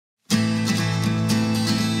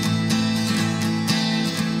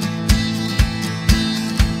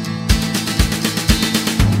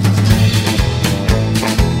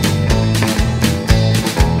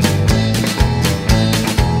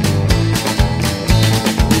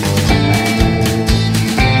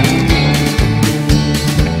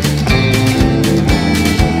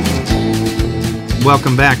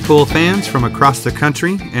Welcome back, pool fans from across the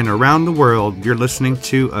country and around the world. You're listening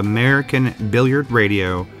to American Billiard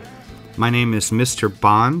Radio. My name is Mr.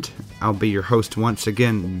 Bond. I'll be your host once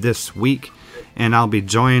again this week, and I'll be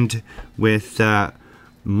joined with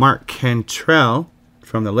Mark Cantrell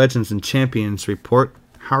from the Legends and Champions Report.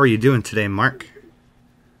 How are you doing today, Mark?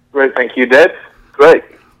 Great, thank you, Dad. Great.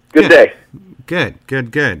 Good day. Good.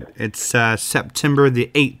 It's September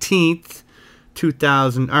the 18th,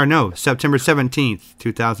 September 17th,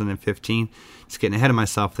 2015. Just getting ahead of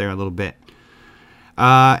myself there a little bit.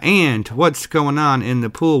 And what's going on in the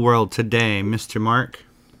pool world today, Mr. Mark?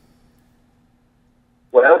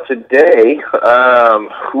 Well, today,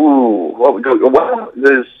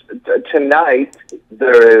 there's tonight.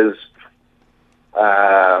 There is,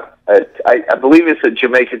 I believe it's at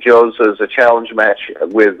Jamaica Joe's. There's a challenge match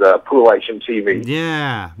with Pool Action TV.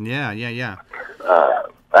 Yeah.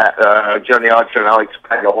 Johnny Archer and Alex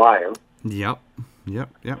Pagalion. Yep.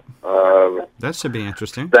 That should be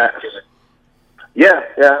interesting. Yeah.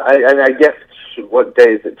 I guess, what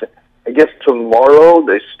day is it? I guess tomorrow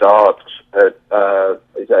they start at,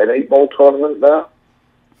 is that an 8-ball tournament now?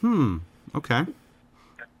 Okay.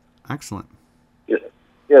 Excellent. Yeah,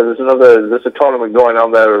 there's a tournament going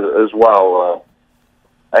on there as well.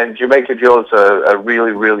 And Jamaica Joe's are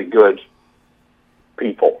really, really good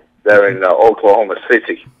people. They're in Oklahoma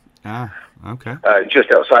City. Ah, okay.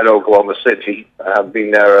 Just outside Oklahoma City. I've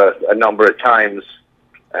been there a number of times.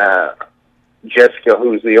 Jessica,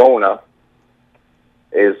 who's the owner,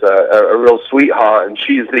 is a real sweetheart, and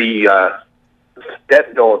she's the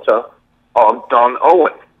stepdaughter of Don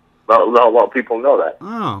Owen. A lot of people know that.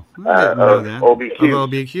 Oh, I didn't know that. OBQs. Of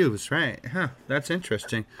OBQs, right. Huh, that's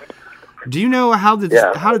interesting. Do you know how did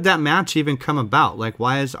that match even come about? Like,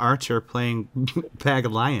 why is Archer playing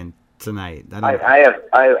Pagalion tonight?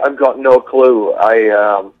 I've got no clue.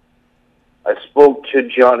 I spoke to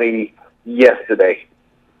Johnny yesterday,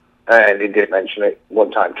 and he did mention it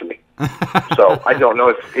one time to me. So I don't know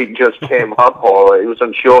if it just came up or it was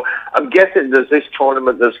unsure. I'm guessing there's this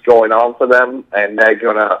tournament that's going on for them, and they're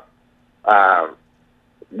gonna.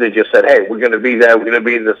 They just said, "Hey, we're going to be there. We're going to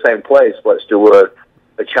be in the same place. Let's do a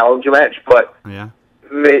challenge match." But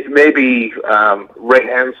maybe Ray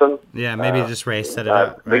Hansen. Yeah, maybe just Ray set it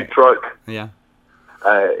up. Big Truck. Yeah.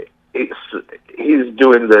 He's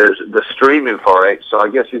doing the streaming for it, so I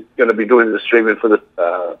guess he's going to be doing the streaming for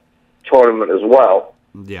the tournament as well.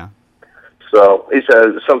 Yeah. So it's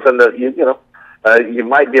something that you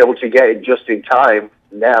might be able to get it just in time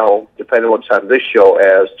now, depending on what time this show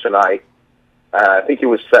airs tonight. I think it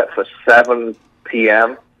was set for 7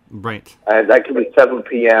 p.m. Right. And that could be 7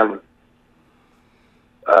 p.m.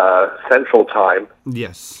 Central Time.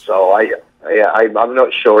 Yes. So I'm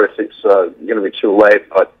not sure if it's going to be too late,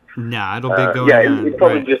 but nah, it'll be going on. It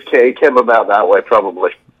probably just came about that way,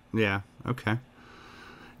 probably. Yeah. Okay.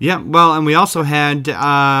 Yeah, well, and we also had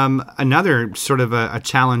another sort of a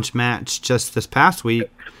challenge match just this past week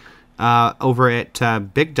over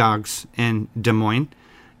at Big Dogs in Des Moines,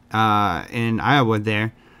 in Iowa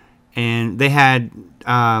there. And they had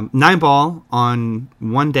 9-ball on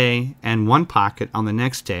one day and 1 pocket on the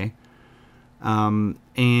next day.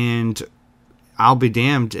 And I'll be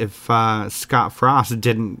damned if Scott Frost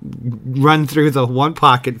didn't run through the 1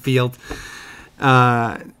 pocket field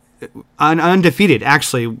undefeated,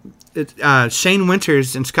 actually. Shane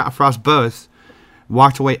Winters and Scott Frost both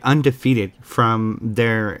walked away undefeated from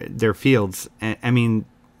their fields. I mean,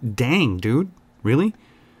 dang, dude, really?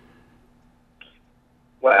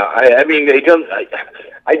 Well, I mean,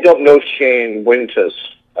 I don't know Shane Winters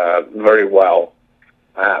very well.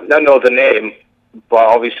 I know the name, but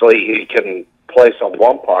obviously he can play some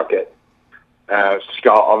 1 pocket.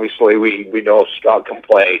 Scott, obviously, we know Scott can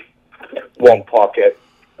play 1 pocket.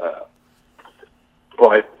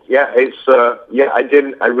 But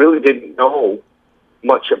I really didn't know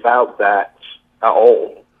much about that at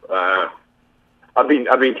all. I've been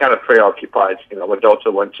kind of preoccupied. My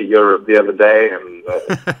daughter went to Europe the other day, and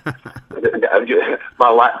my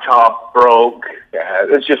laptop broke.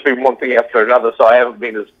 It's just been one thing after another, so I haven't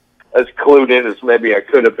been as clued in as maybe I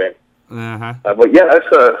could have been. Uh-huh. But yeah, that's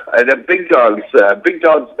the Big Dogs. Big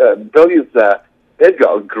Dogs Billiards. They've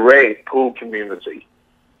got a great pool community.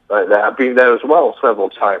 I've been there as well several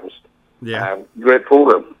times. Yeah. Great pool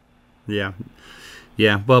room. Yeah.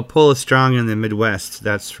 Well, pool is strong in the Midwest,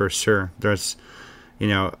 that's for sure. There's,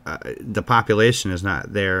 the population is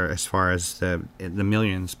not there as far as the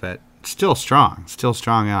millions, but still strong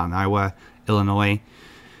out in Iowa, Illinois,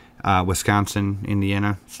 Wisconsin,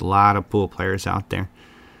 Indiana. There's a lot of pool players out there.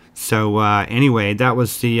 So anyway, that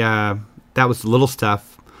was the little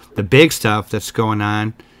stuff. The big stuff that's going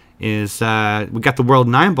on is we got the World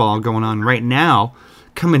 9 Ball going on right now,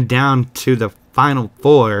 coming down to the Final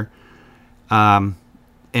Four in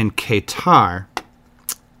Qatar.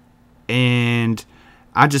 And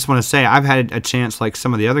I just want to say I've had a chance, like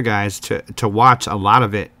some of the other guys, to watch a lot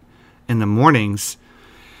of it in the mornings.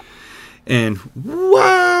 And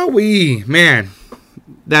wowee, man,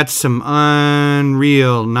 that's some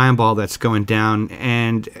unreal 9-ball that's going down.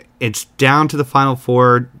 And it's down to the Final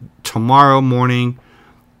Four tomorrow morning,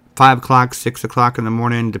 5 o'clock, 6 o'clock in the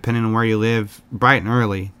morning, depending on where you live, bright and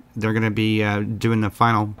early. They're going to be doing the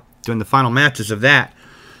final matches of that.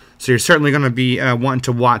 So you're certainly going to be wanting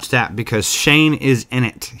to watch that because Shane is in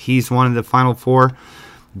it. He's one of the Final Four.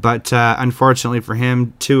 But unfortunately for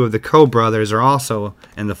him, 2 of the Coe brothers are also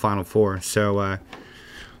in the Final Four. So what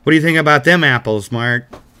do you think about them apples, Mark?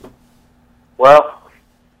 Well,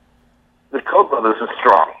 the Coe brothers are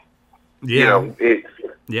strong. Yeah. You know,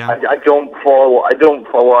 yeah. I don't follow.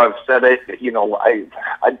 I've said it. You know, I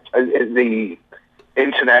the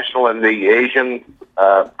international and the Asian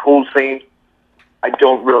pool scene, I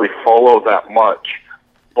don't really follow that much,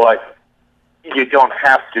 but you don't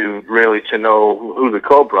have to really to know who the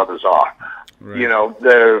Coe brothers are. Right. You know,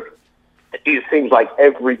 it seems like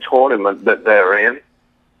every tournament that they're in,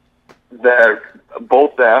 they're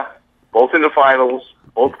both there, both in the finals,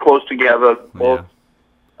 both close together, both.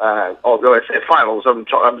 Yeah. Although I say finals, I'm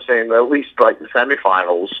saying at least like the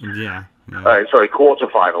semifinals. Yeah.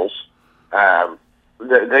 Quarterfinals.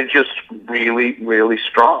 They're just really, really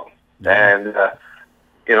strong. Yeah. And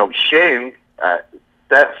you know, Shane, I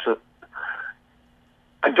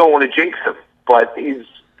don't want to jinx him, but he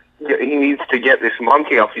needs to get this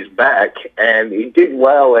monkey off his back, and he did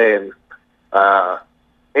well in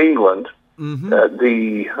England. Mm-hmm.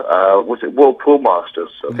 Was it World Pool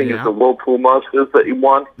Masters? I think it's the World Pool Masters that he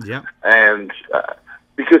won. Yeah. And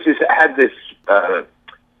because he's had this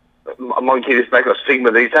monkey in his back or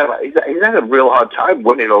stigma, he's had a real hard time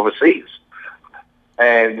winning overseas.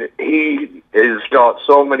 And he has got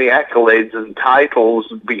so many accolades and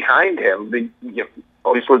titles behind him.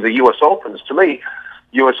 Obviously, the U.S. Opens, to me,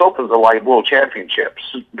 U.S. Opens are like world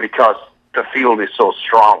championships because the field is so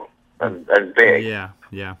strong and big. Yeah,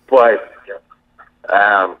 yeah. But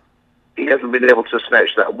he hasn't been able to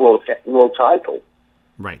snatch that world title.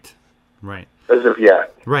 Right, right. As of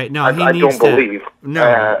yet. Right, no, I don't believe. No,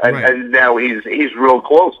 and now he's real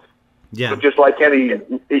close. Yeah. So just like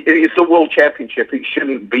it's a world championship. It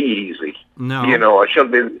shouldn't be easy. No. You know, I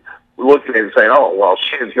shouldn't be looking at it and saying, "Oh, well,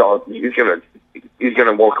 Shane's he's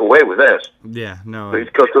gonna walk away with this." Yeah, no.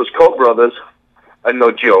 Because those Coe brothers are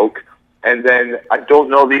no joke. And then I don't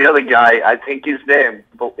know the other guy. I think his name,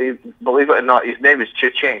 believe it or not, his name is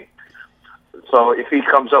Cha-Ching. So if he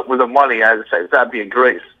comes up with the money, I'd say that'd be a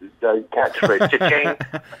great catchphrase, Cha-Ching.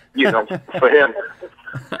 You know, for him.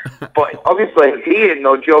 But obviously, he ain't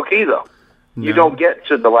no joke either. No. You don't get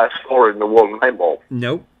to the last 4 in the World 9 Ball.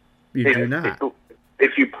 Nope, you do not.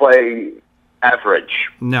 If you play average.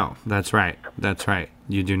 No, that's right. That's right.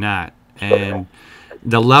 You do not. And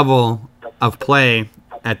the level of play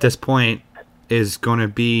at this point is going to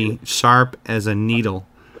be sharp as a needle.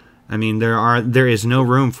 I mean, there is no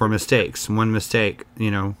room for mistakes. One mistake,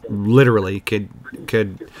 literally could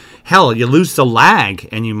hell, you lose the lag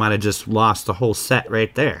and you might have just lost the whole set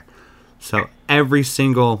right there. So every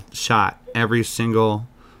single shot, every single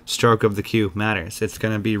stroke of the cue matters. It's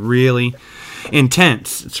going to be really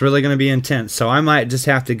intense. It's really going to be intense. So I might just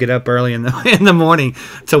have to get up early in the morning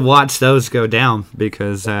to watch those go down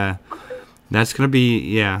because that's going to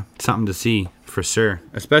be something to see for sure,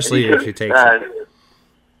 especially if you take.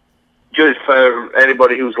 Just for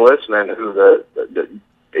anybody who's listening, who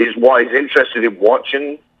is interested in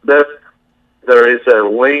watching this, there is a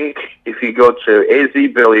link. If you go to AZ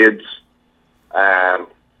Billiards,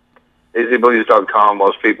 azbilliards.com,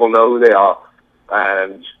 most people know who they are,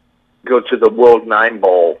 and go to the World 9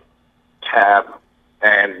 Ball tab,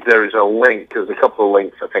 and there is a link. There's a couple of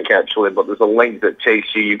links, I think, actually, but there's a link that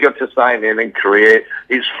takes you. You've got to sign in and create.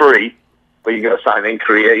 It's free, but you got to sign in,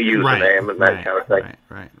 create a username, and that kind of thing.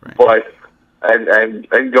 Right. But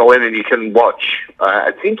and go in and you can watch.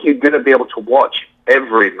 I think you're going to be able to watch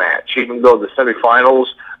every match, even though the semifinals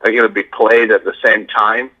are going to be played at the same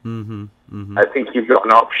time. Mm-hmm. Mm-hmm. I think you've got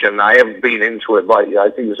an option. I haven't been into it, but I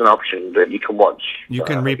think there's an option that you can watch. You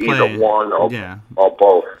can replay either one or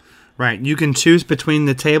both. Right. You can choose between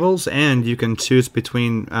the tables, and you can choose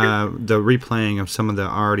between the replaying of some of the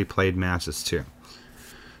already played matches too.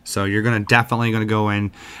 So you're definitely going to go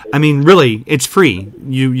in. I mean, really, it's free.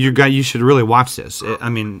 You should really watch this.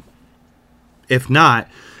 If not,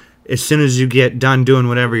 as soon as you get done doing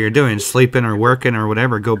whatever you're doing, sleeping or working or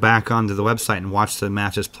whatever, go back onto the website and watch the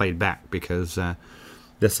matches played back, because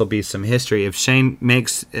this will be some history. If Shane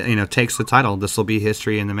takes the title, this will be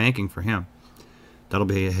history in the making for him. That'll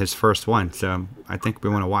be his first one, so I think we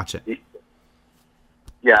want to watch it.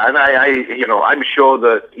 Yeah, and I'm sure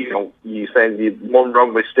that you saying the one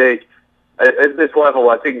wrong mistake at this level.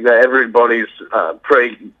 I think that everybody's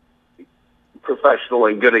pretty professional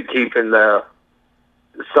and good at keeping their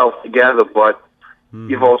self together, but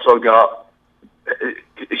you've also got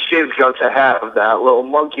Shane's got to have that little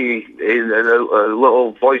monkey, a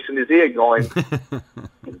little voice in his ear going,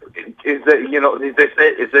 is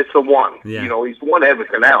this the one? Yeah. He's won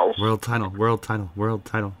everything else. World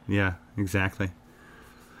title. Yeah, exactly.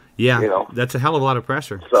 Yeah, that's a hell of a lot of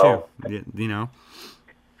pressure, so, too.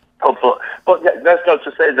 Hopefully. But that's not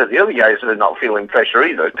to say that the other guys are not feeling pressure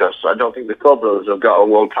either, because I don't think the Cole brothers have got a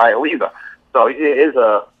world title either. So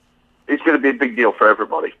it's going to be a big deal for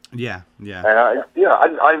everybody. Yeah. I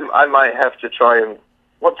might have to try and.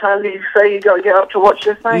 What time did you say you got to get up to watch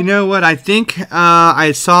this thing? You know what? I think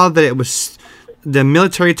I saw that it was the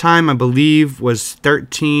military time. I believe was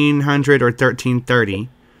 1300 or 1330,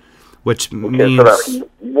 which means so that's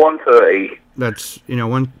 1:30. That's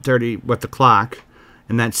 1:30 with the clock,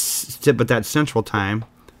 and that's Central Time.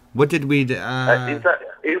 What did we?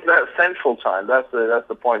 Is that Central Time? That's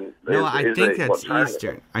the point. No, I think that's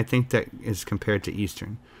Eastern. I think that is compared to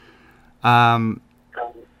Eastern.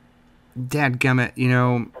 Dadgummit,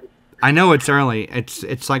 I know it's early.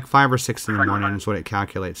 It's like 5 or 6 in the morning is what it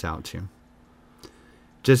calculates out to.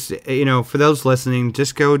 Just for those listening,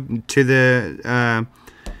 just go to the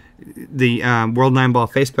World 9-Ball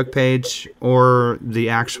Facebook page or the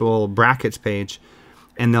actual brackets page,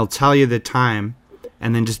 and they'll tell you the time,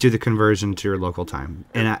 and then just do the conversion to your local time.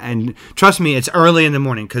 And trust me, it's early in the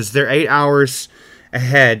morning, because they're 8 hours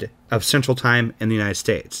ahead of Central Time in the United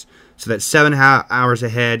States. So that's 7 hours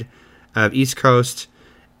ahead of East Coast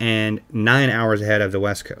and 9 hours ahead of the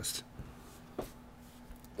West Coast.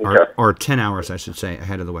 Okay. Or 10 hours, I should say,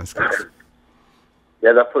 ahead of the West Coast.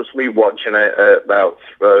 Yeah, that puts me watching it at about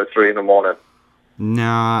 3 in the morning. No,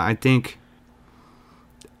 I think...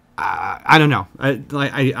 I don't know.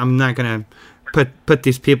 I'm not going to put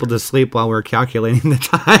these people to sleep while we're calculating the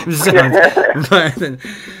time zones.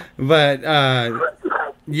 but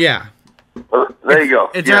yeah. Well, there you go.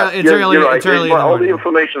 It's early. Right. It's early. All the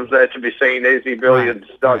information's there to be seen.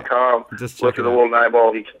 azbilliards.com. Right. Just look at the World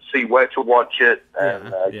 9-Ball. You can see where to watch it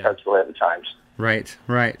and calculate the times. Right.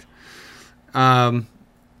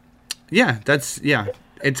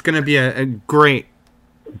 It's going to be a great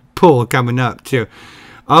pull coming up too.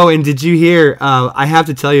 Oh, and did you hear? I have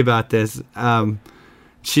to tell you about this.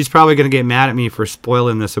 She's probably going to get mad at me for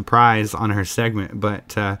spoiling the surprise on her segment,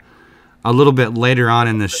 but a little bit later on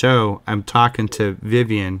in the show, I'm talking to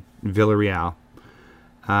Vivian Villarreal.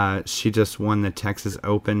 She just won the Texas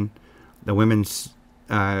Open, the women's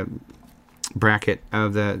bracket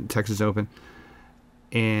of the Texas Open.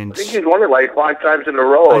 And I think he's won it like 5 times in a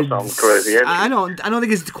row or something crazy. I don't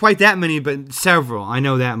think it's quite that many, but several. I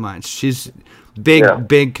know that much. She's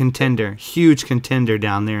big contender, huge contender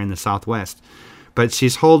down there in the Southwest. But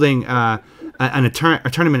she's holding a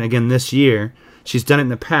tournament again this year. She's done it in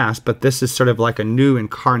the past, but this is sort of like a new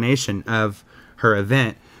incarnation of her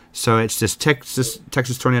event. So it's this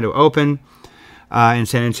Texas Tornado Open in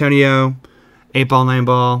San Antonio, 8-ball,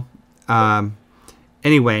 9-ball.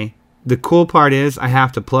 Anyway, the cool part is I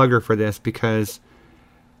have to plug her for this because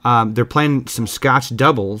they're playing some Scotch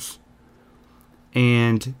doubles,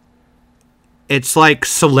 and it's like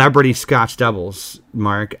celebrity Scotch doubles,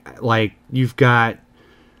 Mark. Like, you've got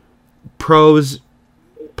pros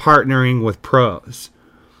partnering with pros.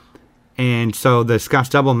 And so the Scotch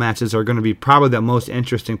double matches are going to be probably the most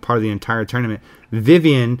interesting part of the entire tournament.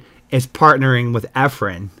 Vivian is partnering with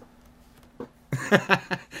Efren.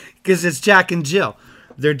 Because it's Jack and Jill.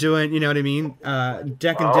 They're doing, you know what I mean?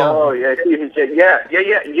 Jack and Jill. Oh, yeah.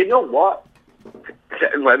 You know what?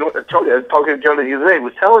 I told you, I was talking to Johnny the other day. He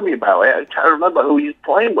was telling me about it. I can't remember who he's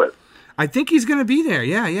playing with. I think he's going to be there.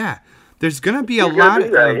 Yeah. There's going to be a lot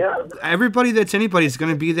of everybody that's anybody is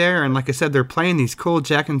going to be there. And like I said, they're playing these cool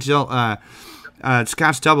Jack and Jill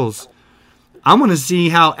Scotch doubles. I'm going to see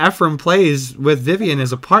how Efren plays with Vivian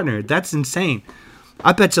as a partner. That's insane.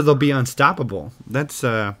 I bet you they'll be unstoppable. That's,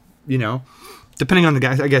 depending on the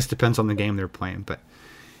guys. I guess depends on the game they're playing. But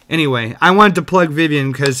anyway, I wanted to plug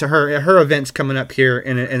Vivian because her event's coming up here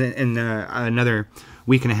in another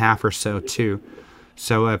week and a half or so too.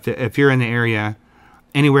 So if you're in the area,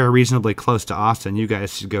 anywhere reasonably close to Austin, you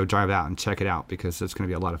guys should go drive out and check it out because it's going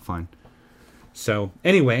to be a lot of fun. So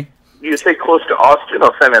anyway, you say close to Austin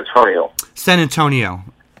or San Antonio? San Antonio.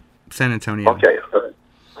 San Antonio. Okay,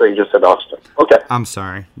 so you just said Austin. Okay. I'm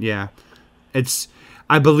sorry. Yeah,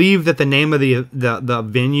 I believe that the name of the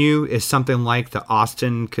venue is something like the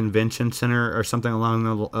Austin Convention Center or something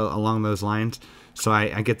along those lines. So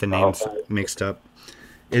I get the names mixed up.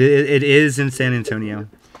 It is in San Antonio.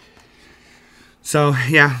 So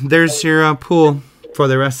yeah, there's your pool for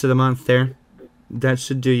the rest of the month. There, that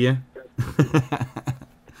should do you.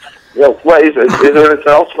 Yeah. What is there anything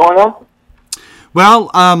else going on? Well,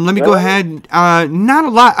 let me go ahead. Not a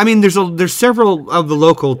lot. I mean, there's several of the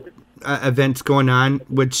local events going on,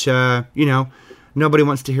 which nobody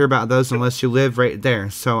wants to hear about those unless you live right there.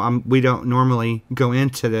 So we don't normally go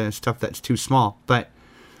into the stuff that's too small. But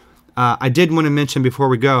I did want to mention before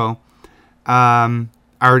we go,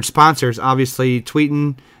 our sponsors, obviously,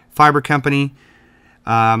 Tweetin, Fiber Company.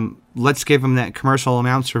 Let's give them that commercial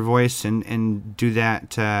announcer voice and do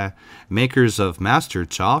that. Makers of Master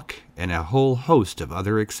Chalk and a whole host of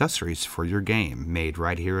other accessories for your game made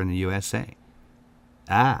right here in the USA.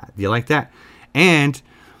 Do you like that? And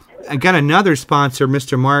I got another sponsor,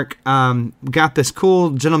 Mr. Mark. Got this cool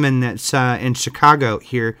gentleman that's in Chicago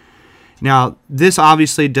here. Now, this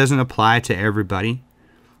obviously doesn't apply to everybody,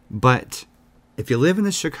 but if you live in the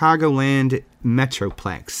Chicagoland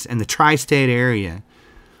Metroplex and the tri-state area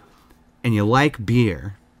and you like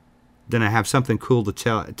beer, then I have something cool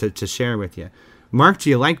to share with you. Mark, do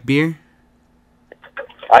you like beer?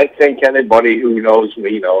 I think anybody who knows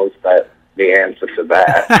me knows that the answer to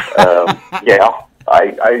that. Yeah,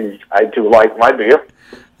 I do like my beer. Okay.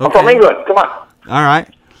 I'm from England. Come on. All right.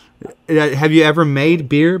 Have you ever made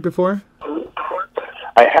beer before?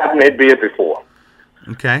 I have made beer before.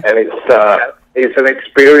 Okay. And it's an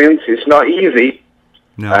experience. It's not easy.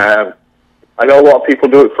 No. I know a lot of people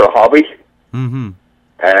do it for a hobby. Mm-hmm.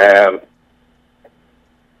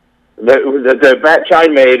 The batch I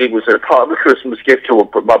made, it was a part of a Christmas gift to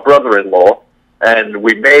my brother-in-law, and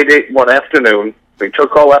we made it one afternoon. We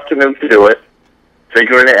took all afternoon to do it,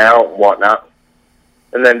 figuring it out and whatnot.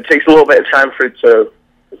 And then it takes a little bit of time for it to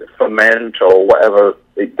ferment or whatever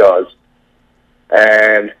it does.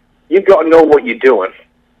 And you've got to know what you're doing.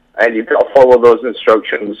 And you've got to follow those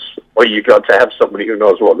instructions, or you've got to have somebody who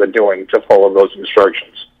knows what they're doing to follow those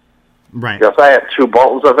instructions. Right. Because I had 2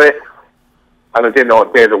 bottles of it, and I didn't know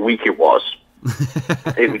what day of the week it was.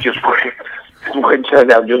 It was just it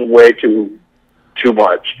turned out just way too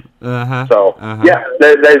much. Uh-huh. So yeah,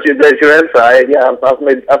 there's your answer.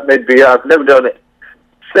 I've made beer. I've never done it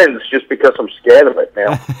since, just because I'm scared of it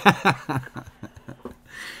now.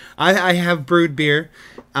 I have brewed beer.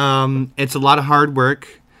 It's a lot of hard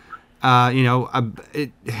work.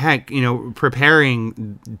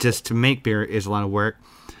 Preparing just to make beer is a lot of work.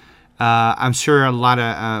 I'm sure a lot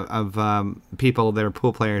of people that are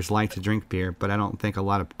pool players like to drink beer, but I don't think a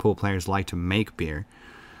lot of pool players like to make beer.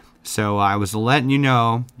 So I was letting you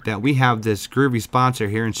know that we have this groovy sponsor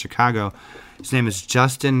here in Chicago. His name is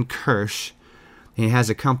Justin Kirsch. He has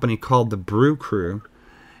a company called the Brew Crew,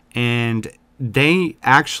 and they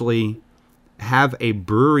actually have a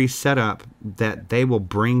brewery set up that they will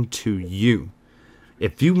bring to you.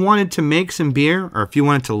 If you wanted to make some beer, or if you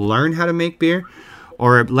wanted to learn how to make beer,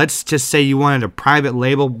 or let's just say you wanted a private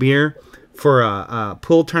label beer for a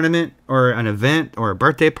pool tournament or an event or a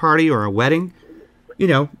birthday party or a wedding,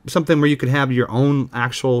 something where you could have your own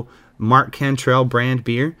actual Mark Cantrell brand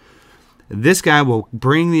beer, this guy will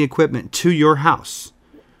bring the equipment to your house.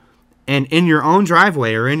 And in your own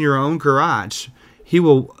driveway or in your own garage, he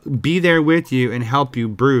will be there with you and help you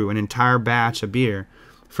brew an entire batch of beer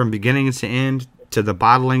from beginning to end, to the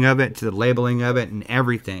bottling of it, to the labeling of it, and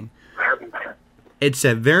everything. It's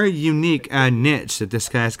a very unique niche that this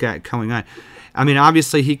guy's got going on. I mean,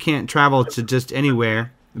 obviously, he can't travel to just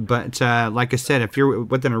anywhere. But like I said, if you're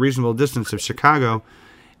within a reasonable distance of Chicago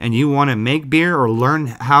and you want to make beer or learn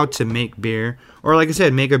how to make beer, or like I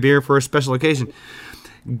said, make a beer for a special occasion,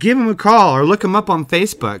 give him a call or look him up on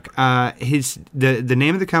Facebook. The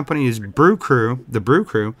name of the company is Brew Crew, the Brew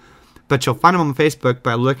Crew, but you'll find him on Facebook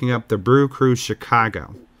by looking up the Brew Crew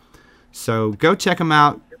Chicago. So go check him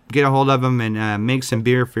out, get a hold of him, and make some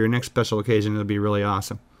beer for your next special occasion. It'll be really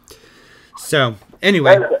awesome. So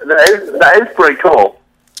anyway, that is pretty cool.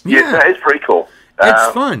 Yeah, that is pretty cool.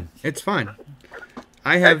 It's fun.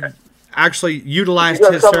 I have actually utilized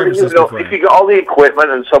his services before. If you got all the equipment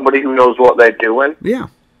and somebody who knows what they're doing, yeah,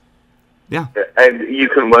 and you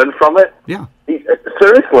can learn from it, yeah.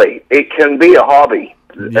 Seriously, it can be a hobby,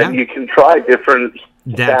 and you can try different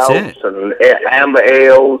stouts and amber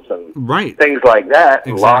ales and things like that,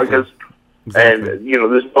 and lagers, and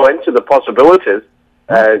there's no end to the possibilities.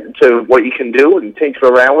 to what you can do and tinker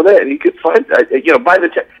around with it, and you could find by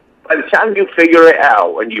the time you figure it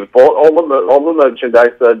out and you've bought all the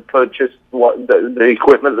merchandise and purchased the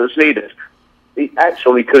equipment that's needed, it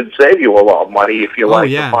actually could save you a lot of money if you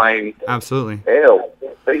to find. Absolutely.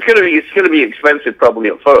 It's gonna be expensive probably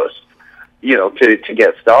at first, to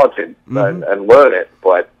get started and learn it,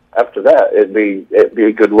 but after that, it'd be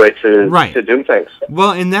a good way to do things.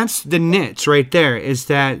 Well, and that's the niche right there, is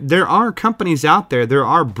that there are companies out there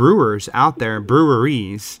are brewers out there,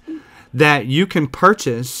 breweries, that you can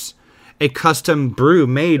purchase a custom brew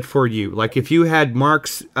made for you. Like if you had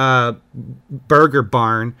Mark's Burger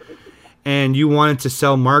Barn and you wanted to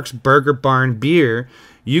sell Mark's Burger Barn beer,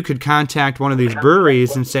 you could contact one of these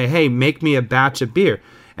breweries and say, hey, make me a batch of beer.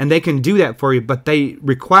 And they can do that for you, but they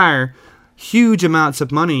require huge amounts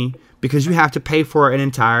of money because you have to pay for an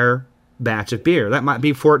entire batch of beer. That might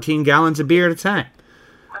be 14 gallons of beer at a time.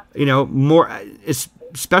 More,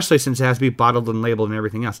 especially since it has to be bottled and labeled and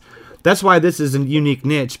everything else. That's why this is a unique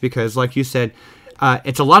niche, because like you said,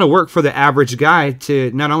 it's a lot of work for the average guy to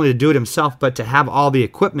not only to do it himself, but to have all the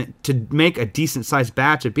equipment to make a decent sized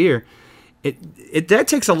batch of beer. That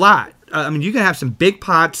takes a lot. You can have some big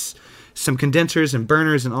pots, some condensers and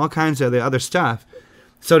burners and all kinds of the other stuff.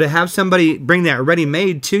 So to have somebody bring that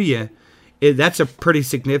ready-made to you, that's a pretty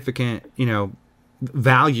significant,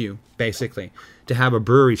 value, basically, to have a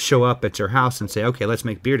brewery show up at your house and say, okay, let's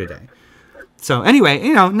make beer today. So anyway,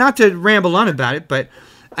 not to ramble on about it, but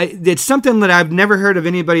it's something that I've never heard of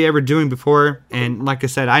anybody ever doing before. And like I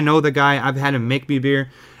said, I know the guy. I've had him make me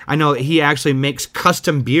beer. I know he actually makes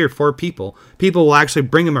custom beer for people. People will actually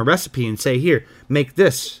bring him a recipe and say, here, make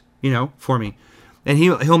this, for me. And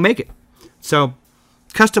he'll make it. So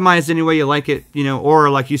customize any way you like it, or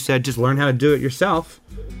like you said, just learn how to do it yourself.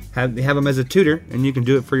 Have him as a tutor, and you can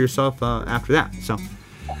do it for yourself after that. So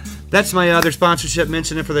that's my other sponsorship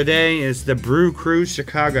mention for the day is the Brew Crew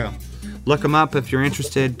Chicago. Look them up if you're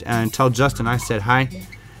interested, and tell Justin I said hi.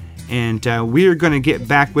 And we're going to get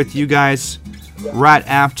back with you guys right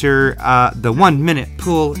after the 1 Minute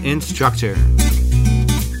Pool Instructor.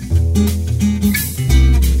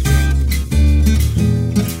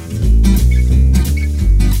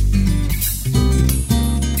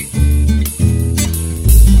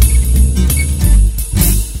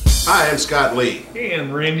 Hi, I'm Scott Lee.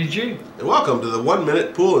 And Randy G. And welcome to the 1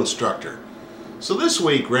 Minute Pool Instructor. So this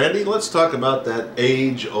week, Randy, let's talk about that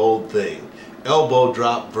age-old thing. Elbow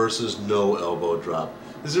drop versus no elbow drop.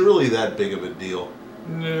 Is it really that big of a deal?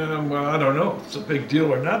 Well, I don't know if it's a big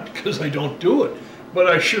deal or not because I don't do it. But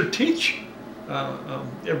I sure teach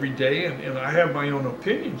every day, and I have my own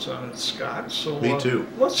opinions on it, Scott. So me too.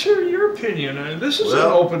 Let's hear your opinion. This is an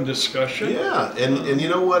open discussion. Yeah, and you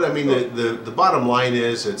know what? The bottom line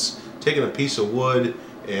is it's taking a piece of wood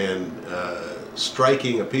and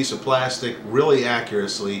striking a piece of plastic really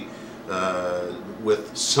accurately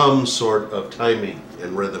with some sort of timing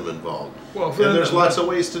and rhythm involved. Well, and there's lots of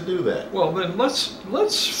ways to do that. Well, then let's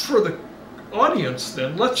for the audience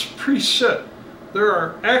let's preset. There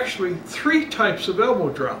are actually 3 types of elbow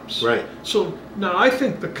drops. Right. So now I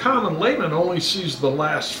think the common layman only sees the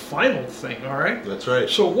last final thing, all right? That's right.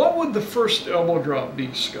 So what would the first elbow drop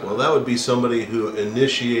be, Scott? Well, that would be somebody who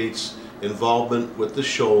initiates involvement with the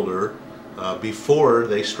shoulder before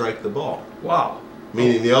they strike the ball. Wow.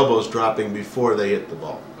 Meaning the elbow's dropping before they hit the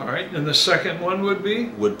ball. All right. And the second one would be?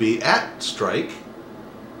 Would be at strike.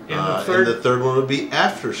 And the third? And the third one would be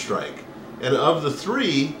after strike. And of the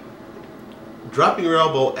 3, dropping your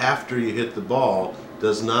elbow after you hit the ball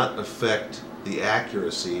does not affect the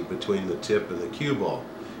accuracy between the tip and the cue ball.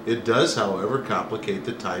 It does, however, complicate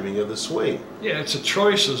the timing of the swing. Yeah, it's a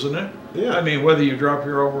choice, isn't it? Yeah. Whether you drop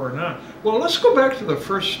your elbow or not. Well, let's go back to the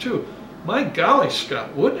first 2. My golly,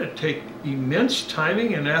 Scott, wouldn't it take immense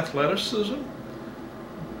timing and athleticism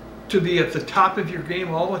to be at the top of your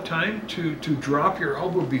game all the time to drop your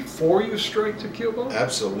elbow before you strike the cue ball?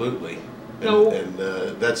 Absolutely. No.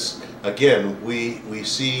 And that's, again, we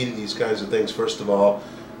see these kinds of things. First of all,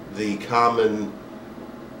 the common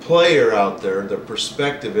player out there, the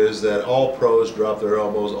perspective is that all pros drop their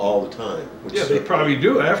elbows all the time. Yeah, they probably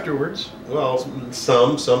do afterwards. Well,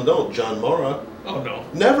 some don't. John Mora. Oh, no.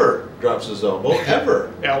 Never drops his elbow,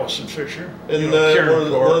 ever. Allison Fisher. And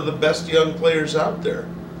one of the best young players out there.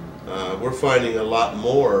 We're finding a lot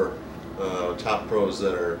more top pros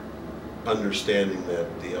that are understanding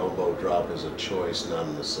that the elbow drop is a choice, not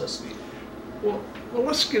a necessity. Well,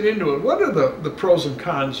 let's get into it. What are the pros and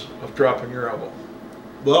cons of dropping your elbow?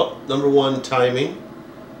 Well, number 1, timing.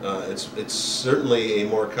 It's certainly a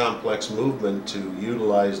more complex movement to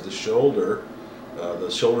utilize the shoulder The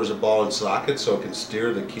shoulder's a ball and socket, so it can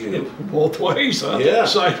steer the cue. Both ways, huh? Yeah.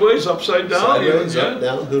 Sideways, upside down. Sideways, yeah. up,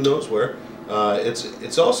 down, who knows where.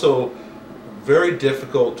 It's also very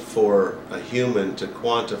difficult for a human to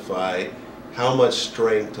quantify how much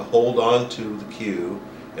strength to hold on to the cue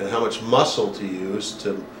and how much muscle to use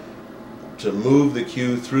to move the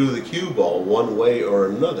cue through the cue ball one way or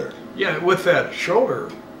another. Yeah, with that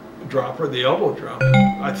shoulder drop or the elbow drop,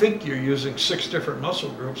 I think you're using 6 different muscle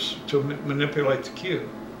groups to manipulate the cue.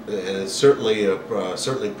 And it's certainly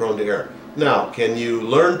prone to error. Now, can you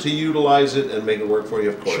learn to utilize it and make it work for you?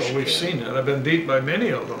 Of course So you we've can. seen that. I've been beat by many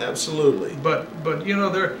of them. Absolutely. But you know,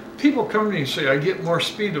 there people come to me and say, I get more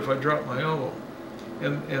speed if I drop my elbow.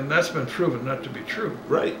 And that's been proven not to be true.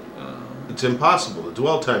 Right. It's impossible. The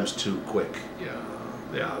dwell time's too quick.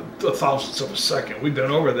 Yeah, the thousandths of a second. We've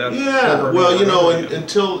been over that. Yeah, over and well, over you know, and over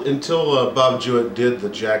again. until Bob Jewett did the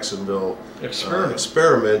Jacksonville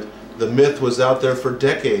Experiment. the myth was out there for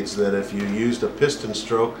decades that if you used a piston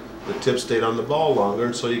stroke, the tip stayed on the ball longer,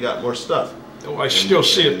 and so you got more stuff. Oh, I still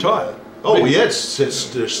see it taught. Yes,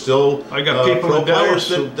 there's still I got people pro in Dallas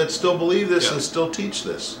players that still believe this Yeah. and still teach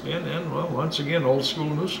this. And well, once again, old school,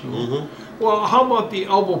 new school. Mm-hmm. Well, how about the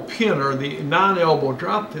elbow pin or the non-elbow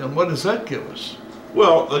drop pin? What does that give us?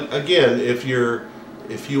 Well, again, if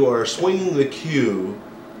you are swinging the cue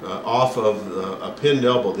off of a pinned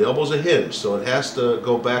elbow, the elbow's a hinge, so it has to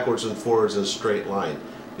go backwards and forwards in a straight line.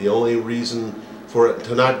 The only reason for it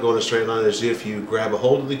to not go in a straight line is if you grab a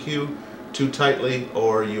hold of the cue too tightly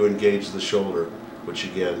or you engage the shoulder, which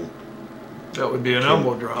again That would be an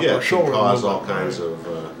elbow drop yeah, or shoulder can cause movement, all kinds right?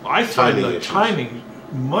 of I find timing the issues. timing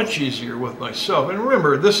much easier with myself. And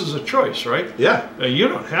remember, this is a choice, right? Yeah, You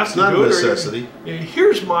don't have it's to not do a it. necessity.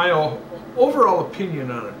 Here's my overall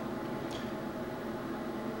opinion on it.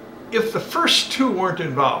 If the first 2 weren't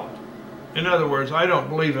involved, in other words, I don't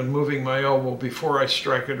believe in moving my elbow before I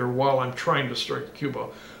strike it or while I'm trying to strike the cue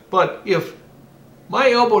ball. But if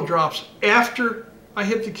my elbow drops after I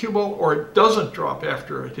hit the cue ball or it doesn't drop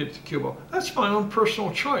after it hit the cue ball, that's my own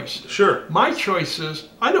personal choice. Sure. My choice is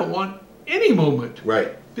I don't want any movement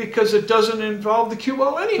Right. because it doesn't involve the cue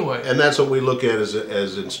ball anyway. And that's what we look at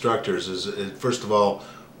as instructors is first of all,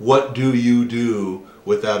 what do you do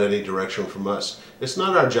without any direction from us? It's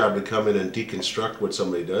not our job to come in and deconstruct what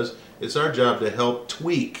somebody does. It's our job to help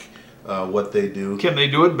tweak what they do. Can they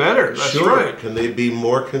do it better? That's Sure. right. Can they be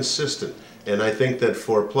more consistent? And I think that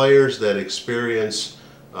for players that experience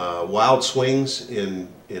wild swings in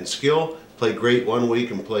skill, play great one week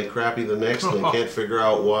and play crappy the next, and they can't figure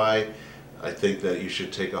out why, I think that you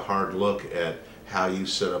should take a hard look at how you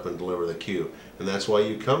set up and deliver the cue. And that's why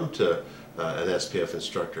you come to an SPF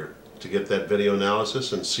instructor, to get that video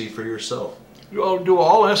analysis and see for yourself. Well, do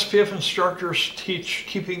all SPF instructors teach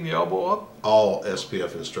keeping the elbow up? All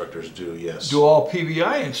SPF instructors do, yes. Do all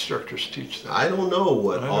PBI instructors teach that? I don't know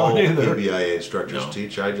what I don't all either. PBIA instructors No.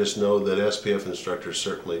 teach. I just know that SPF instructors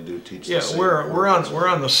certainly do teach Yeah, the same. we're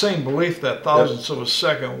on the same belief that thousandths of a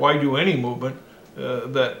second. Why do any movement?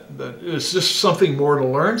 That is just something more to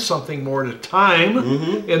learn, something more to time,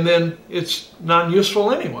 and then it's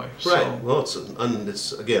non-useful anyway. So. Right. Well, it's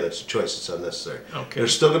again, it's a choice. It's unnecessary. Okay.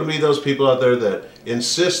 There's still going to be those people out there that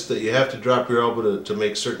insist that you have to drop your elbow to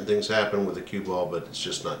make certain things happen with a cue ball, but it's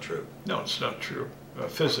just not true. No, it's not true.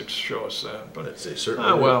 Physics show us that. But They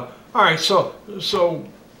certainly do. well, all right. So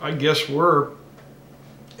I guess we're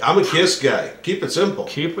I'm a KISS guy. Keep it simple.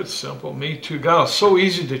 keep it simple. Me too. God, it's so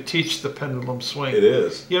easy to teach the pendulum swing. It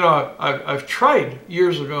is. You know, I've tried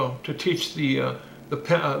years ago to teach the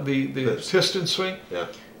piston swing, Yeah.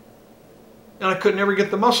 and I could never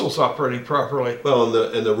get the muscles operating properly. Well,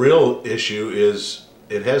 and the real issue is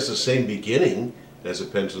it has the same beginning as a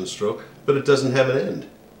pendulum stroke, but it doesn't have an end.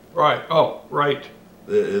 Right. Oh, right.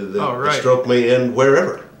 The stroke may end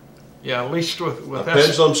wherever. Yeah, at least with A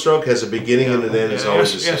pendulum stroke has a beginning and an end. It's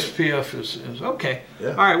always the same. SPF is okay. Yeah.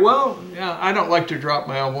 All right. Well, yeah, I don't like to drop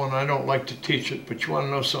my elbow, and I don't like to teach it. But you want to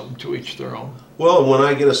know something? To each their own. Well, when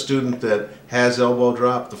I get a student that has elbow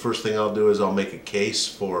drop, the first thing I'll do is I'll make a case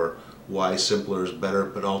for why simpler is better,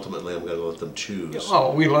 but ultimately I'm going to let them choose.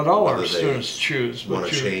 Oh, we let all Whether our they students choose. wanna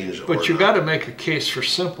change or But you not. got to make a case for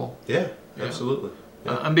simple, Yeah, absolutely.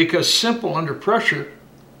 and because simple under pressure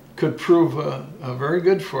could prove very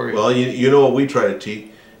good for you. Well, you know what we try to teach?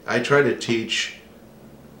 I try to teach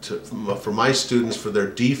for my students for their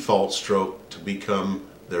default stroke to become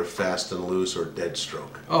their fast and loose or dead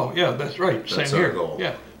stroke. Oh, yeah, that's right. That's Same our here. goal.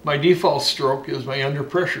 Yeah, my default stroke is my under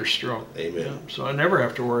pressure stroke. Amen. Yeah, so I never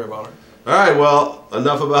have to worry about it. All right, well,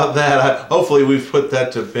 enough about that. Hopefully we've put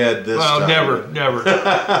that to bed this Well, time. never.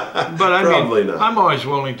 But I Probably mean, not. I'm always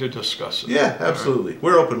willing to discuss it. Yeah, absolutely.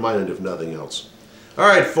 We're open-minded if nothing else. All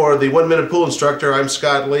right, for the 1 Minute Pool Instructor, I'm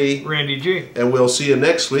Scott Lee. Randy G. And we'll see you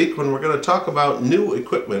next week when we're going to talk about new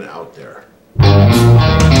equipment out there.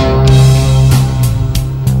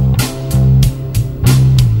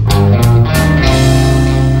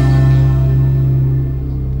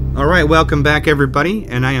 All right, welcome back, everybody.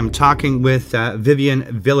 And I am talking with Vivian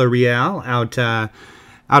Villarreal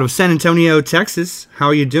out of San Antonio, Texas. How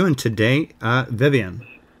are you doing today, Vivian?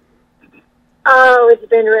 Oh, it's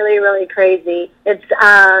been really, really crazy. It's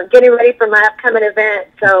getting ready for my upcoming event,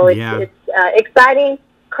 so it's exciting,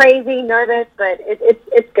 crazy, nervous, but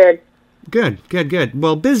it's good. Good.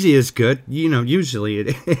 Well, busy is good. Usually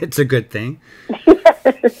it's a good thing.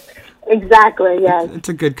 Exactly. Yes. It's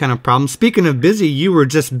a good kind of problem. Speaking of busy, you were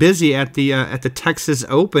just busy at the Texas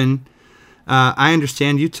Open. I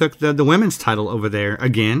understand you took the women's title over there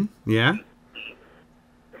again. Yeah.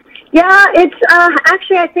 Yeah, it's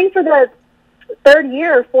actually I think for the third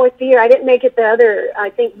year or fourth year. I didn't make it the other. I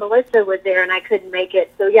think Melissa was there and I couldn't make it.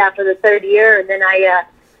 So yeah, for the third year, and then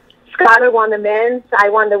Skylar won the men's. I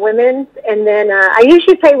won the women's, and then I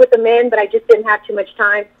usually play with the men, but I just didn't have too much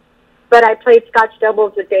time. But I played Scotch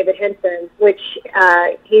doubles with David Henson, which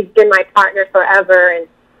he's been my partner forever, and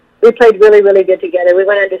we played really, really good together. We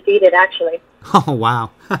went undefeated, actually. Oh,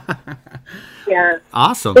 wow. Yeah.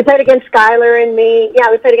 Awesome. We played against Skylar and me. Yeah,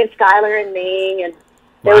 we played against Skylar and me, and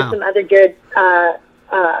there were some other good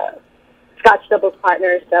Scotch doubles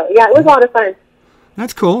partners. So, yeah, it was a lot of fun.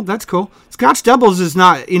 That's cool. Scotch doubles is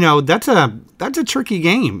not, that's a tricky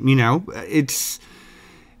game, It's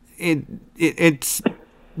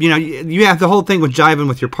you have the whole thing with jiving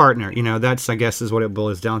with your partner, that's, I guess, is what it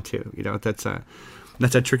boils down to. That's a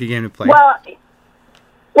tricky game to play.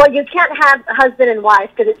 Well, you can't have husband and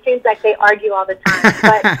wife because it seems like they argue all the time.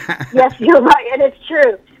 But yes, you're right, and it's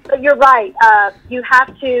true. But you're right. You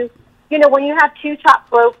have to, when you have two top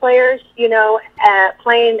pro players,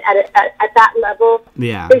 playing at that level.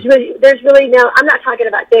 Yeah. There's really no. I'm not talking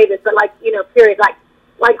about David, but period.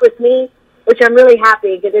 Like with me, which I'm really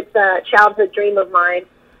happy because it's a childhood dream of mine.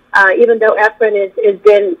 Even though Efren has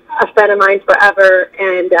been a friend of mine forever,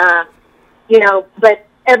 and but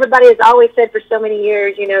everybody has always said for so many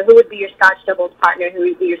years, who would be your Scotch doubles partner? Who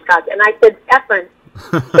would be your Scotch? And I said Efren.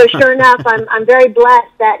 So sure enough, I'm very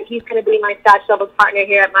blessed that he's going to be my Scotch doubles partner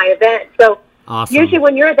here at my event. So awesome. Usually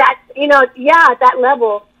when you're at that, at that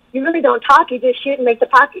level, you really don't talk. You just shoot and make the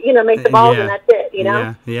pocket, make the balls, and that's it.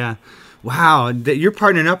 Yeah. Wow, you're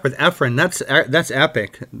partnering up with Efren. That's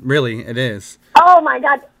epic. Really, it is. Oh my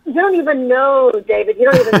God. You don't even know, David. You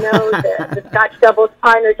don't even know the Scotch doubles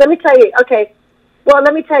partners. Let me tell you. Okay. Well,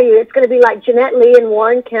 let me tell you. It's going to be like Jeanette Lee and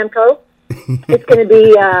Warren Camco. It's going to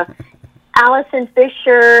be Allison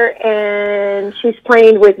Fisher, and she's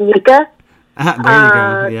playing with Mika. There you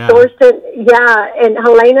go. Yeah. Thorsten, and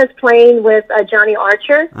Helena's playing with Johnny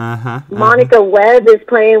Archer. Monica Webb is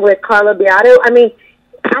playing with Carla Beato. I mean,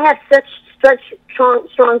 I have such strong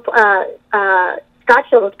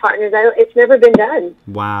Scotch doubles partners. It's never been done.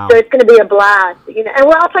 Wow. So it's going to be a blast, And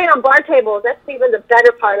we're all playing on bar tables. That's even the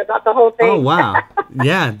better part about the whole thing. Oh wow.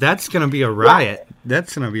 Yeah, that's going to be a riot.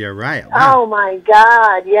 That's going to be a riot. Wow. Oh my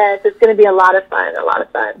God. Yes, it's going to be a lot of fun.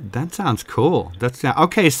 That sounds cool.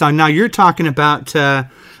 Okay. So now you're talking about the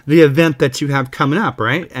event that you have coming up,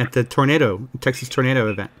 right? At the Texas Tornado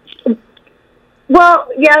event. Well,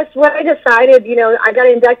 yes. What I decided, I got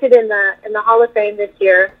inducted in the Hall of Fame this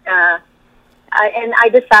year. And I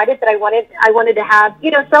decided that I wanted to have,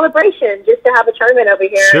 celebration, just to have a tournament over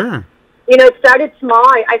here. Sure. It started small.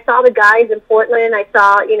 I saw the guys in Portland. I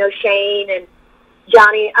saw, Shane and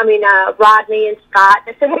Johnny, Rodney and Scott.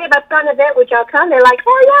 I said, hey, if I've got an event, would y'all come? They're like,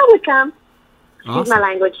 oh, yeah, I would come. Awesome. Excuse my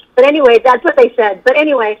language. But anyway, that's what they said. But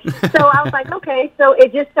anyway, so I was like, okay. So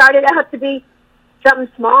it just started out to be something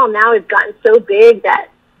small. Now it's gotten so big that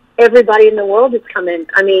everybody in the world is coming.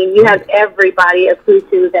 I mean, you have everybody at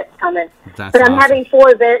Kutu that's coming. That's but I'm awesome. having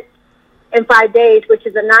 4 events in 5 days, which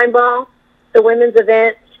is a 9-ball, the women's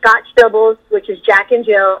event, Scotch doubles, which is Jack and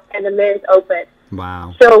Jill, and the men's open.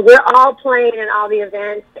 Wow. So we're all playing in all the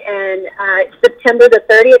events, and September the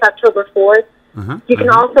 30th, October 4th. You can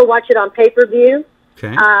also watch it on pay-per-view.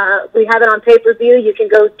 Okay. We have it on pay-per-view. You can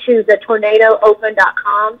go to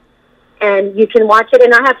thetornadoopen.com. And you can watch it,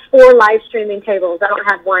 and I have 4 live streaming tables. I don't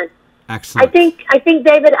have 1. Excellent. I think,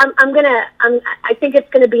 David, I think it's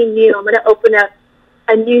gonna be new. I'm gonna open up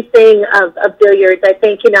a new thing of billiards. I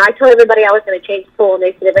think, I told everybody I was gonna change pool, and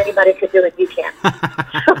they said if anybody could do it, you can.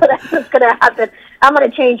 So that's what's gonna happen. I'm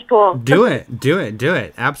gonna change pool. Do it.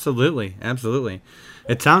 Absolutely.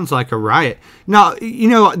 It sounds like a riot. Now,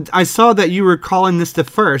 I saw that you were calling this the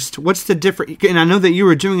first. What's the difference? And I know that you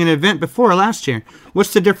were doing an event before last year.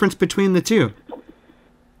 What's the difference between the two?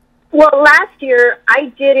 Well, last year I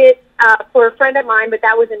did it for a friend of mine, but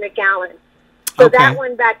that was in McAllen. So Okay. that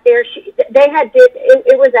one back there, they had did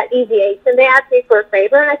it was at Easy Eights, and they asked me for a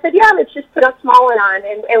favor, and I said, yeah, let's just put a small one on,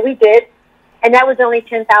 and we did, and that was only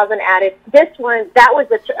 10,000 added. This one, that was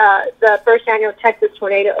the first annual Texas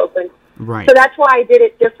Tornado Open. Right. So that's why I did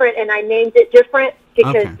it different, and I named it different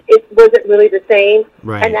because Okay. it wasn't really the same,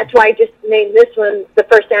 Right. and that's why I just named this one the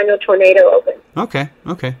first annual Tornado Open. Okay.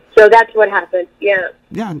 Okay. So that's what happened. Yeah.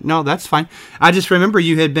 Yeah. No, that's fine. I just remember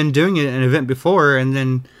you had been doing it at an event before, and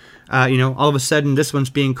then, all of a sudden this one's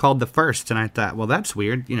being called the first, and I thought, well, that's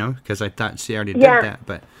weird, because I thought she already did Yeah. that.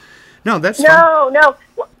 But no, that's fine. No.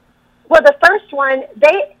 Well, the first one,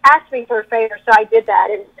 they asked me for a favor, so I did that.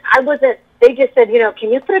 And I wasn't, they just said,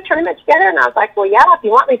 can you put a tournament together? And I was like, well, yeah, if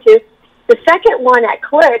you want me to. The second one at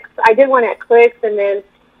Clicks, I did one at Clicks, and then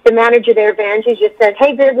the manager there, Vanjie, just said,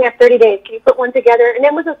 hey, Viv, we have 30 days. Can you put one together? And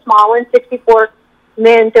it was a small one, 64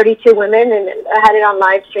 men, 32 women, and I had it on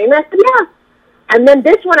live stream. I said, yeah. And then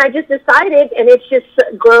this one, I just decided, and it's just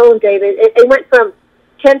grown, David. It went from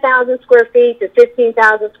 10,000 square feet to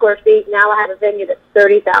 15,000 square feet. Now I have a venue that's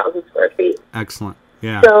 30,000 square feet. Excellent.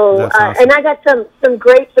 Yeah. So, that's awesome. and I got some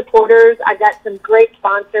great supporters. I got some great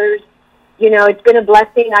sponsors. It's been a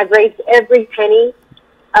blessing. I've raised every penny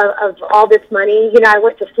of all this money. I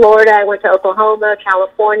went to Florida. I went to Oklahoma,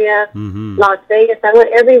 California, Las Vegas. I went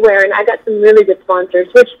everywhere, and I got some really good sponsors.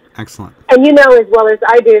 Excellent. And as well as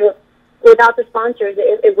I do, without the sponsors,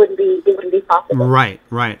 it wouldn't be possible.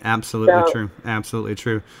 Right. Absolutely true. Absolutely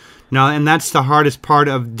true. No, and that's the hardest part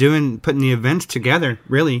of putting the events together,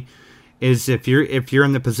 really, is if you're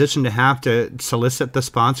in the position to have to solicit the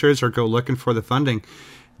sponsors or go looking for the funding,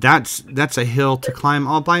 that's a hill to climb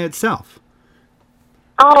all by itself.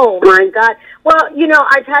 Oh my God! Well,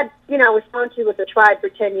 I've had I was sponsored with the tribe for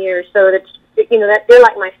 10 years, so that's that they're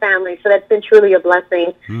like my family. So that's been truly a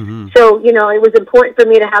blessing. Mm-hmm. So it was important for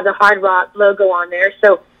me to have the Hard Rock logo on there.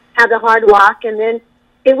 So have the Hard Rock, and then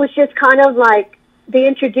it was just kind of like they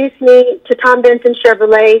introduced me to Tom Benson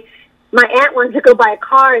Chevrolet. My aunt wanted to go buy a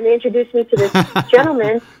car, and they introduced me to this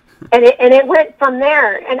gentleman. And it went from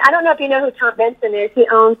there. And I don't know if you know who Tom Benson is. He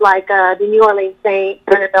owns the New Orleans Saints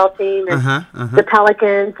NFL team and the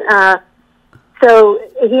Pelicans. So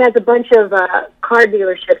he has a bunch of car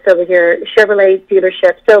dealerships over here, Chevrolet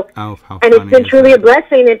dealerships. So and it's been truly a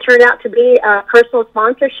blessing. It turned out to be a personal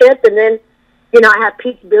sponsorship. And then, I have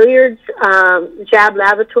Pete's Billiards, Jab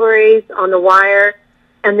Laboratories on the wire,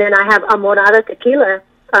 and then I have Amorada Tequila.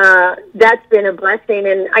 That's been a blessing,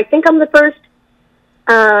 and I think I'm the first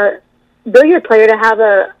billiard player to have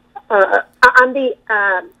I'm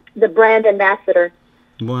the brand ambassador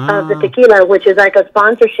of the tequila, which is like a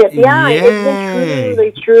sponsorship. Yeah, Yay. It's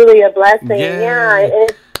been truly a blessing. Yay. Yeah,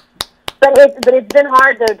 but it's been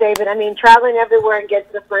hard though, David. I mean, traveling everywhere and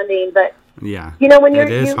getting the funding, but yeah, when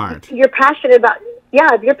it is hard. You're passionate about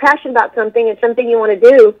if you're passionate about something and something you want to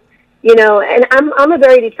do, and I'm a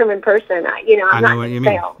very determined person. I'm not going to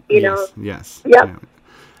fail. Yes. Yep.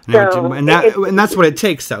 So, and that's what it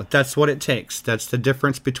takes, though. That's what it takes. That's the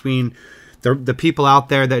difference between the people out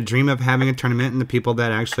there that dream of having a tournament and the people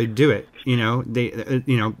that actually do it.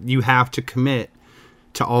 You have to commit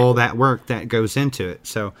to all that work that goes into it.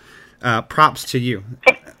 So, props to you.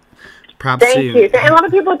 Thank you. And a lot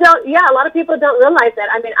of people don't. Yeah, a lot of people don't realize that.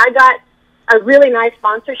 I mean, I got a really nice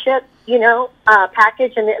sponsorship,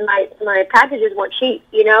 package, and my packages weren't cheap,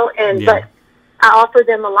 but I offer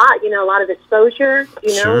them a lot, a lot of exposure,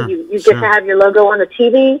 Sure, you get to have your logo on the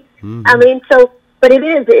TV. Mm-hmm. I mean, but it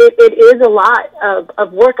is a lot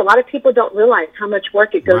of work. A lot of people don't realize how much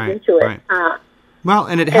work it goes into it. Right. Well,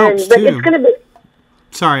 and it helps but too. It's going to be.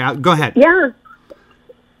 Sorry, go ahead. Yeah.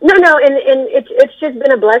 No, and it's just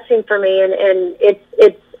been a blessing for me, and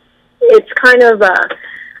it's kind of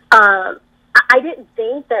I didn't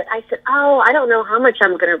think that. I said, I don't know how much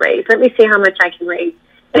I'm going to raise. Let me see how much I can raise.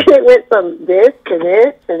 And it went from this to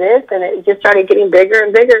this to this, and it just started getting bigger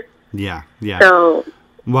and bigger. Yeah. So,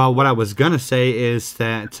 well, what I was going to say is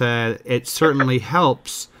that it certainly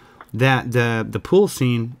helps that the pool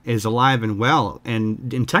scene is alive and well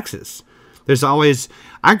in Texas. There's always,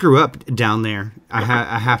 I grew up down there. I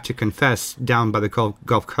have to confess, down by the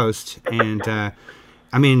Gulf Coast, and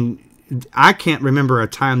I mean, I can't remember a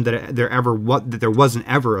time that there wasn't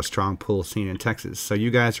ever a strong pool scene in Texas. So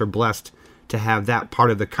you guys are blessed to have that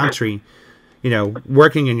part of the country,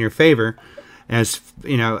 working in your favor, as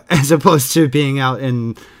opposed to being out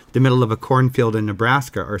in the middle of a cornfield in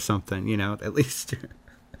Nebraska or something. At least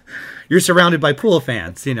you're surrounded by pool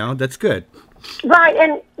fans. That's good. Right,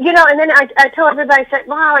 and and then I tell everybody, I said,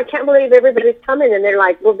 "Wow, I can't believe everybody's coming," and they're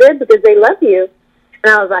like, "Well, good, because they love you."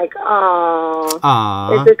 And I was like, oh.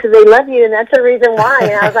 Aw. Is it because they love you and that's the reason why?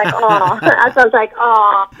 And I was like, oh. I was like,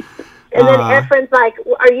 oh. And then Efren's like,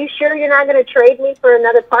 are you sure you're not going to trade me for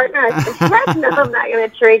another partner? I said, heck no, I'm not going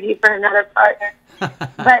to trade you for another partner.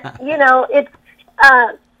 But,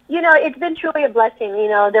 it's been truly a blessing.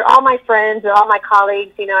 They're all my friends. They're all my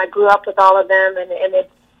colleagues. I grew up with all of them. And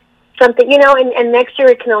it's something, and next year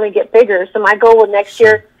it can only get bigger. So my goal with next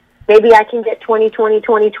year, maybe I can get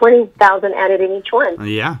 20,000 added in each one.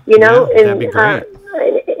 Yeah. That'd be great.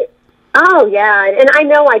 Oh, yeah. And I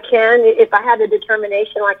know I can if I have the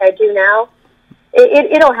determination like I do now.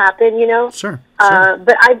 It'll happen, Sure.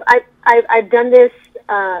 But I've done this,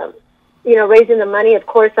 raising the money. Of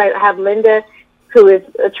course, I have Linda, who is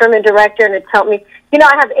a tournament director, and it's helped me.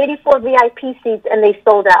 I have 84 VIP seats, and they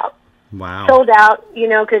sold out. Wow. Sold out,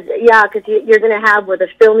 because you're going to have where the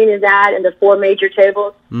filming is at and the 4 major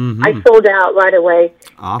tables. Mm-hmm. I sold out right away.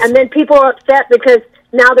 Awesome. And then people are upset because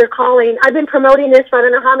now they're calling. I've been promoting this for I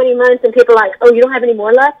don't know how many months, and people are like, oh, you don't have any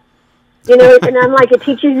more left? And I'm like, it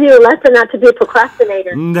teaches you a lesson not to be a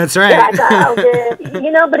procrastinator. That's right.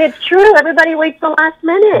 But it's true. Everybody waits the last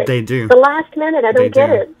minute. They do. The last minute. I don't get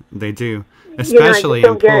it. They do. Especially in I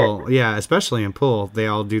just don't pool. Yeah, especially in pool. They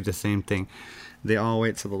all do the same thing. They all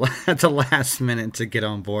wait till the last minute to get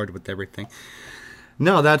on board with everything.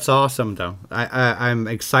 No, that's awesome, though. I'm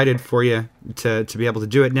excited for you to be able to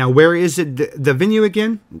do it. Now, where is it? The venue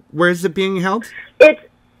again? Where is it being held? It's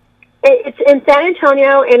in San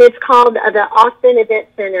Antonio, and it's called the Austin Event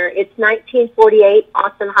Center. It's 1948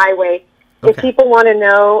 Austin Highway. Okay. If people want to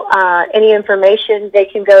know any information, they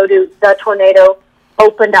can go to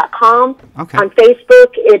thetornadoopen.com. Okay. On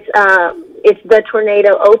Facebook, it's The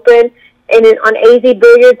Tornado Open. And then on AZ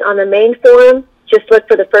Billiards, on the main forum, just look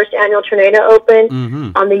for the first annual Tornado Open.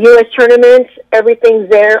 Mm-hmm. On the U.S. tournaments, everything's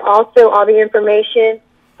there. Also, all the information.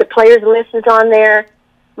 The players list is on there.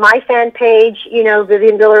 My fan page,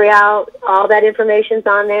 Vivian Villarreal, all that information's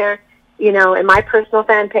on there. And my personal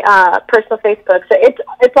personal Facebook. So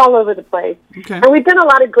it's all over the place. Okay. And we've done a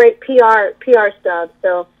lot of great PR stuff.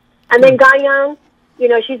 So, and then Guy Young,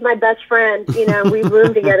 she's my best friend. We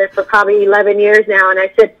roomed together for probably 11 years now. And I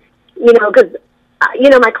said, because,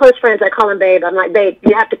 my close friends, I call them Babe. I'm like, Babe,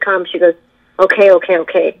 you have to come. She goes, okay.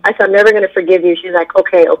 I said, I'm never going to forgive you. She's like,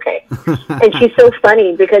 okay. And she's so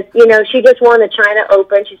funny because, she just won the China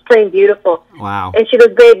Open. She's playing beautiful. Wow. And she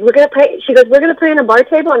goes, Babe, we're going to play. She goes, we're going to play on a bar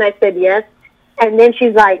table. And I said, yes. And then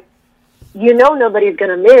she's like, nobody's going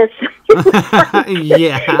to miss.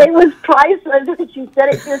 Yeah. It was priceless. She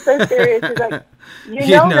said it. She was so serious. She's like,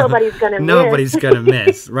 nobody's going to miss. Nobody's going to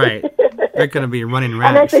miss. Right. They're going to be running raps.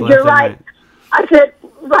 And I said, you're right. I said,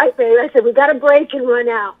 right, babe. I said, we got to break and run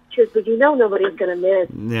out. She goes, but nobody's going to miss.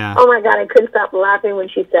 Yeah. Oh, my God. I couldn't stop laughing when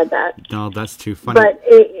she said that. No, that's too funny. But,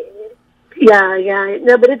 yeah.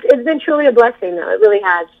 No, but it's been truly a blessing, though. It really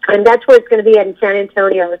has. And that's where it's going to be at in San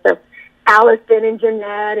Antonio. So Allison and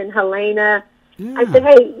Jeanette and Helena. Yeah. I said,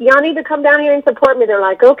 hey, y'all need to come down here and support me. They're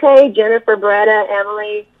like, okay. Jennifer, Bretta,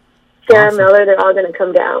 Emily, Sarah awesome. Miller, they're all going to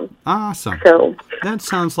come down. Awesome. So that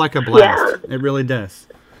sounds like a blast. Yeah. It really does.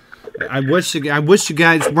 I wish you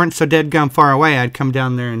guys weren't so dead gum far away. I'd come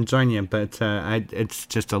down there and join you, but it's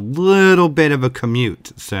just a little bit of a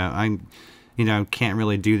commute, so I, can't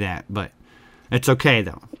really do that. But it's okay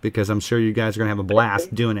though, because I'm sure you guys are gonna have a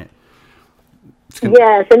blast doing it.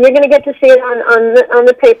 Yes, and you're gonna get to see it on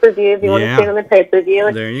the pay-per-view if you want to see it on the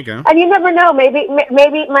pay-per-view. There you go. And you never know. Maybe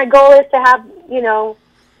my goal is to have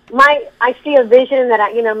I see a vision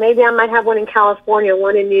that maybe I might have one in California,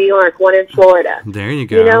 one in New York, one in Florida. There you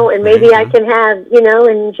go. And maybe I can have,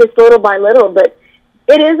 and just little by little. But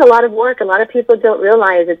it is a lot of work. A lot of people don't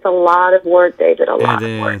realize it's a lot of work, David. A lot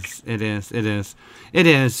of work. It is.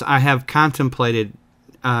 I have contemplated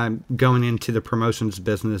going into the promotions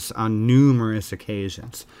business on numerous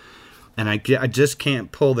occasions, and I just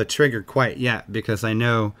can't pull the trigger quite yet because I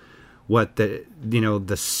know what the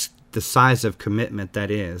size of commitment that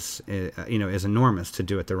is enormous to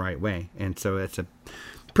do it the right way. And so it's a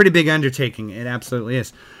pretty big undertaking. It absolutely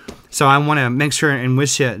is. So I want to make sure and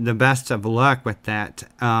wish you the best of luck with that.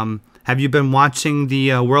 Have you been watching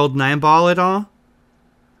the World 9-Ball at all?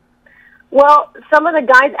 Well, some of the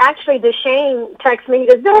guys, actually, Deshane texts me. He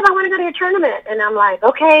goes, Dave, I want to go to your tournament. And I'm like,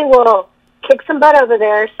 okay, well, kick some butt over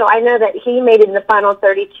there. So I know that he made it in the final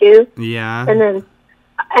 32. Yeah. And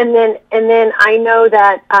then I know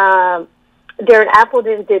that Darren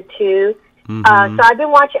Appleton did too. Mm-hmm. So I've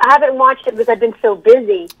been watching. I haven't watched it because I've been so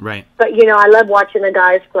busy. Right. But I love watching the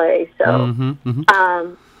guys play. So.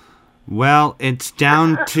 Well, it's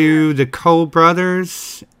down to the Cole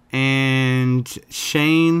brothers and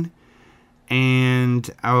Shane and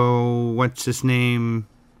what's his name?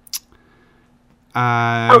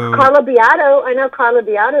 Carla Beato. I know Carla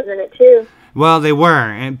Beato's in it too. Well, they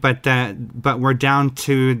were, but we're down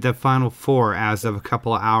to the final four as of a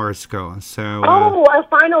couple of hours ago. So. A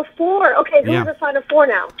final four. Okay, who's the final four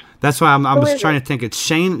now? That's why I was trying to think. It's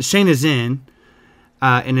Shane. Shane is in,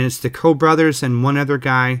 and it's the Cole brothers and one other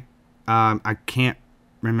guy. I can't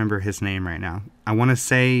remember his name right now. I want to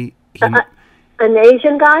say an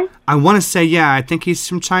Asian guy. I want to say I think he's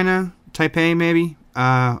from China, Taipei maybe.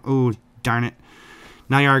 Oh darn it!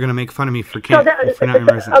 Now you are going to make fun of me for not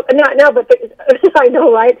remembering. No, but I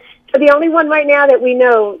know, right? So the only one right now that we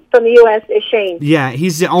know from the U.S. is Shane. Yeah,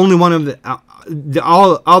 he's the only one of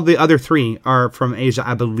all the other three are from Asia,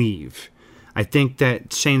 I believe. I think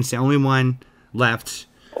that Shane's the only one left.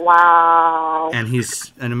 Wow. And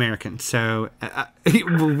he's an American. So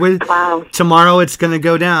wow. Tomorrow it's going to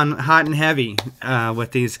go down hot and heavy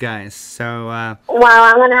with these guys. So wow,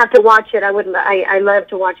 I'm going to have to watch it. I love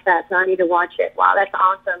to watch that, so I need to watch it. Wow, that's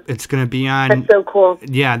awesome. It's going to be on. That's so cool.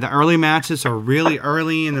 Yeah, the early matches are really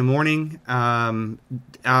early in the morning. I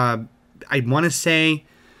want to say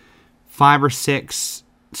 5 or 6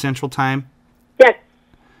 Central Time.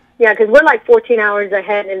 Yeah, because we're like 14 hours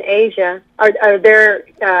ahead in Asia.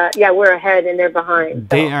 We're ahead and they're behind.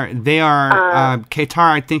 So. They are.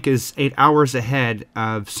 Qatar, I think, is 8 hours ahead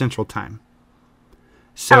of Central Time.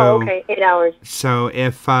 So. Okay, 8 hours. So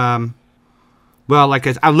if, I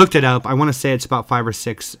looked it up. I want to say it's about 5 or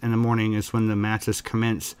 6 in the morning is when the matches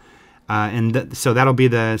commence, so that'll be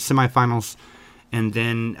the semifinals, and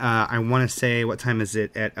then I want to say what time is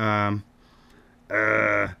it at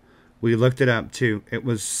we looked it up, too. It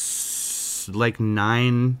was like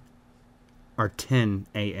 9 or 10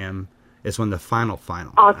 a.m. is when the final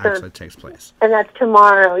actually takes place. And that's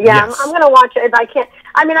tomorrow. Yeah, yes. I'm going to watch it. If I can't.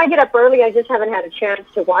 I mean, I get up early. I just haven't had a chance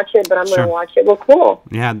to watch it, but I'm going to watch it. Well, cool.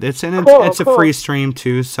 Yeah, it's a free stream,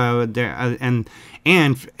 too. So and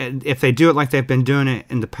if they do it like they've been doing it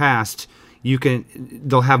in the past,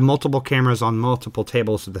 they'll have multiple cameras on multiple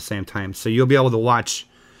tables at the same time. So you'll be able to watch.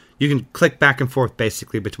 You can click back and forth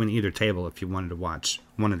basically between either table if you wanted to watch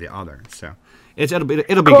one or the other. So it'll be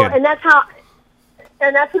cool. good. And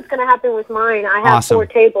that's what's going to happen with mine. I have 4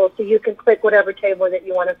 tables, so you can click whatever table that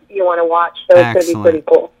you want to watch. So it's going to be pretty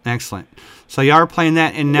cool. Excellent. So y'all are playing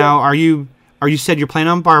that, and now you said you're playing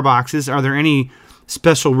on bar boxes. Are there any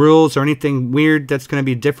special rules or anything weird that's going to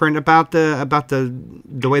be different about the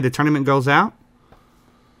way the tournament goes out?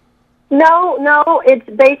 No, it's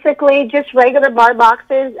basically just regular bar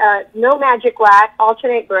boxes, no magic rack,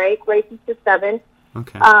 alternate break, races to 7.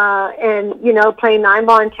 Okay. And, playing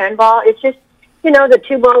 9-ball and 10-ball. It's just, the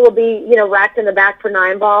 2-ball will be, racked in the back for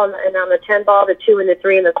 9-ball, and on the 10-ball, the 2 and the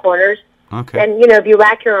 3 in the corners. Okay. And, if you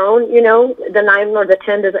rack your own, the 9 or the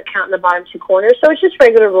 10 doesn't count in the bottom 2 corners. So it's just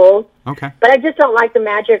regular rules. Okay. But I just don't like the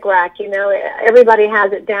magic rack, Everybody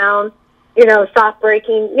has it down, soft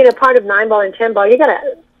breaking. Part of 9-ball and 10-ball, you got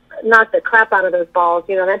to knock the crap out of those balls.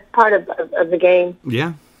 That's part of the game.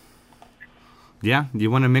 Yeah. Yeah,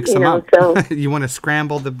 you want to mix them up. So. You want to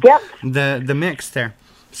scramble the mix there.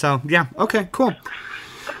 So, yeah, okay, cool.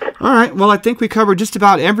 All right, well, I think we covered just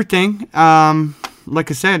about everything.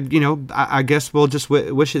 Like I said, I guess we'll just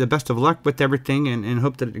wish you the best of luck with everything and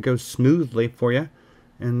hope that it goes smoothly for you.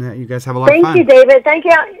 And that you guys have a lot of fun. Thank you, David. Thank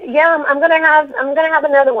you. Yeah, I'm gonna have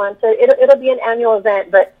another one. So it'll be an annual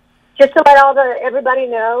event, but just to let everybody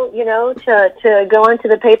know, to go into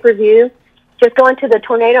the pay-per-view, just go into the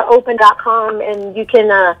tornadoopen.com and you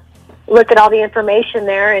can look at all the information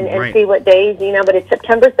there and see what days, but it's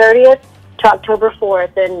September 30th to October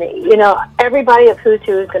 4th, and, everybody of Who's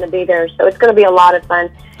Who is going to be there, so it's going to be a lot of fun.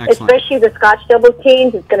 Excellent. Especially the Scotch doubles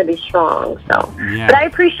teams, it's going to be strong, so. Yeah. But I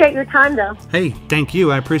appreciate your time, though. Hey, thank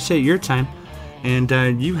you. I appreciate your time. And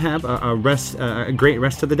you have a great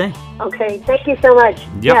rest of the day. Okay, thank you so much.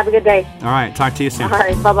 Yep. You have a good day. All right, talk to you soon. All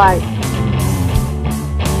right, bye-bye.